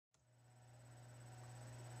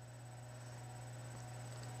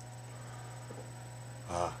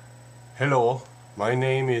Hello, my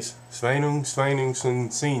name is Sveinung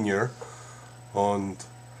Sveinungson Sr. and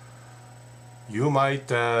you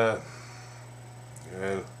might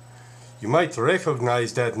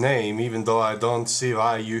recognize that name, even though I don't see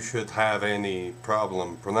why you should have any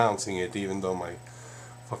problem pronouncing it, even though my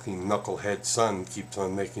fucking knucklehead son keeps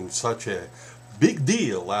on making such a big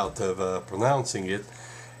deal out of pronouncing it.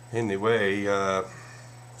 Anyway,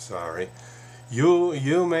 sorry.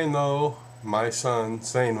 You may know my son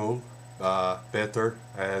Sveinung better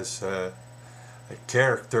as a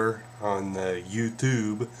character on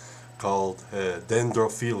YouTube called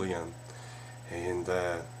Dendrophilian, and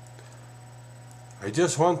I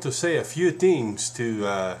just want to say a few things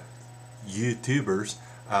to YouTubers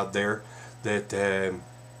out there that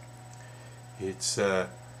it's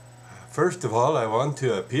first of all, I want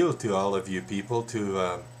to appeal to all of you people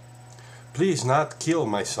to please not kill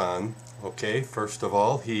my son. Okay, first of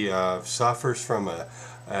all, he suffers from a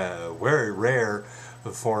very rare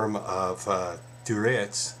form of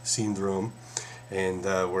Tourette's syndrome, and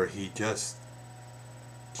where he just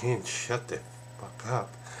can't shut the fuck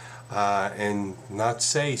up and not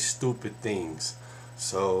say stupid things.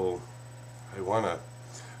 So I want to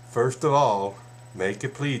first of all make a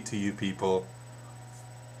plea to you people.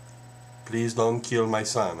 Please don't kill my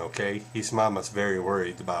son, okay? His mama's very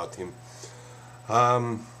worried about him.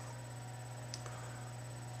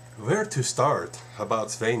 Where to start about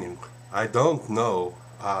Sveinung? I don't know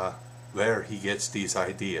where he gets these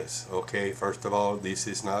ideas, okay? First of all, this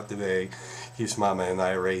is not the way his mama and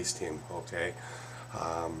I raised him, okay?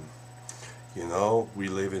 You know, we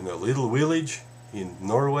live in a little village in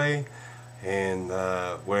Norway, and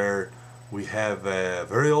where we have a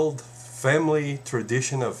very old family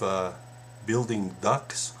tradition of building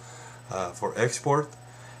ducks for export,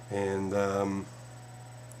 and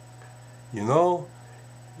you know,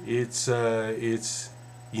 it's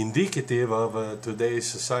indicative of today's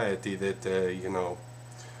society that you know,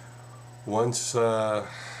 once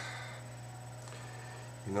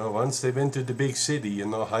they've been to the big city, you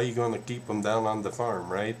know, how you gonna keep them down on the farm,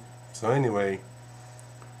 right? So anyway,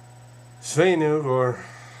 Sveinung, or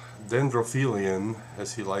Dendrophilian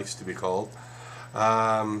as he likes to be called,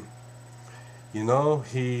 you know,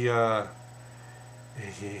 he's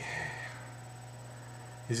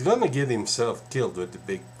gonna get himself killed with the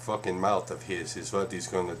big fucking mouth of his, is what he's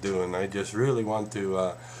gonna do, and I just really want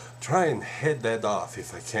to try and head that off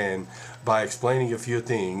if I can by explaining a few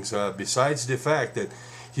things, besides the fact that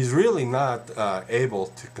he's really not able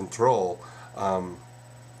to control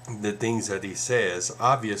the things that he says.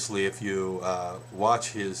 Obviously, if you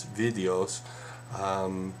watch his videos,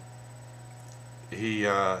 he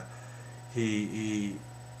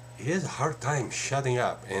has a hard time shutting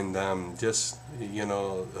up and just, you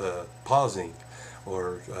know, pausing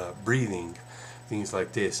or breathing, things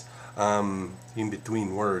like this, in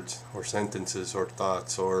between words or sentences or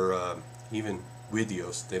thoughts or even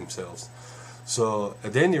videos themselves. So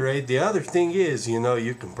at any rate, the other thing is, you know,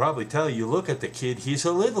 you can probably tell, you look at the kid, he's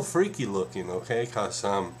a little freaky looking, okay, because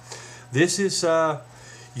this is,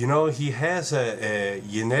 you know, he has a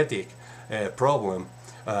genetic problem,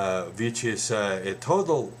 which is a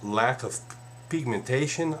total lack of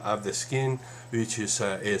pigmentation of the skin, which is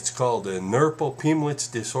it's called a Nerpo-Pimlitz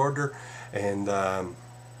disorder, and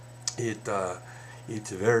it's a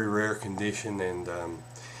very rare condition, and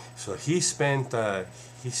so he spent a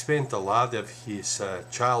lot of his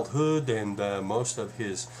childhood and most of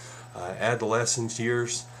his adolescence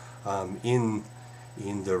years in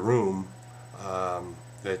the room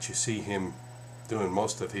that you see him doing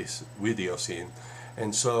most of his videos in.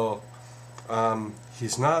 And so he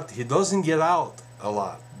doesn't get out a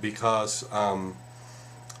lot because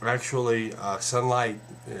actually sunlight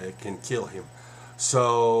can kill him.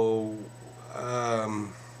 So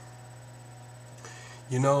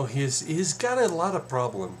you know, he's got a lot of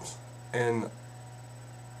problems, and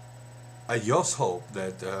I just hope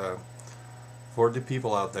that for the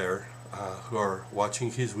people out there who are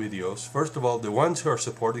watching his videos, first of all, the ones who are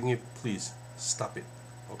supporting it, please stop it,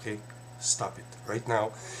 okay? Stop it right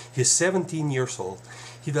now. He's 17 years old.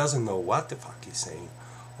 He doesn't know what the fuck he's saying,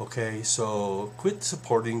 okay? So quit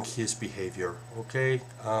supporting his behavior, okay?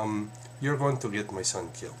 You're going to get my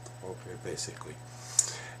son killed, okay, basically.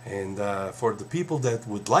 And for the people that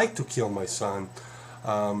would like to kill my son,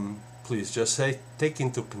 please just take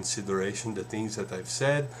into consideration the things that I've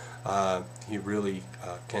said. He really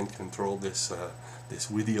can't control these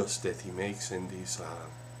videos that he makes and these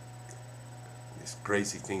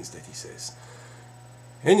crazy things that he says.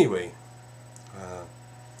 Anyway,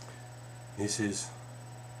 this is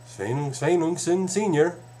Sveinung Sveinungson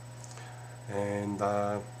Sr. and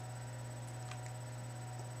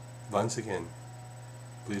once again,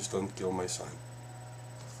 please don't kill my son.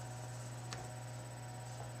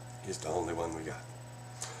 He's the only one we got.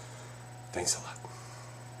 Thanks a lot.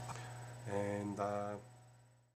 And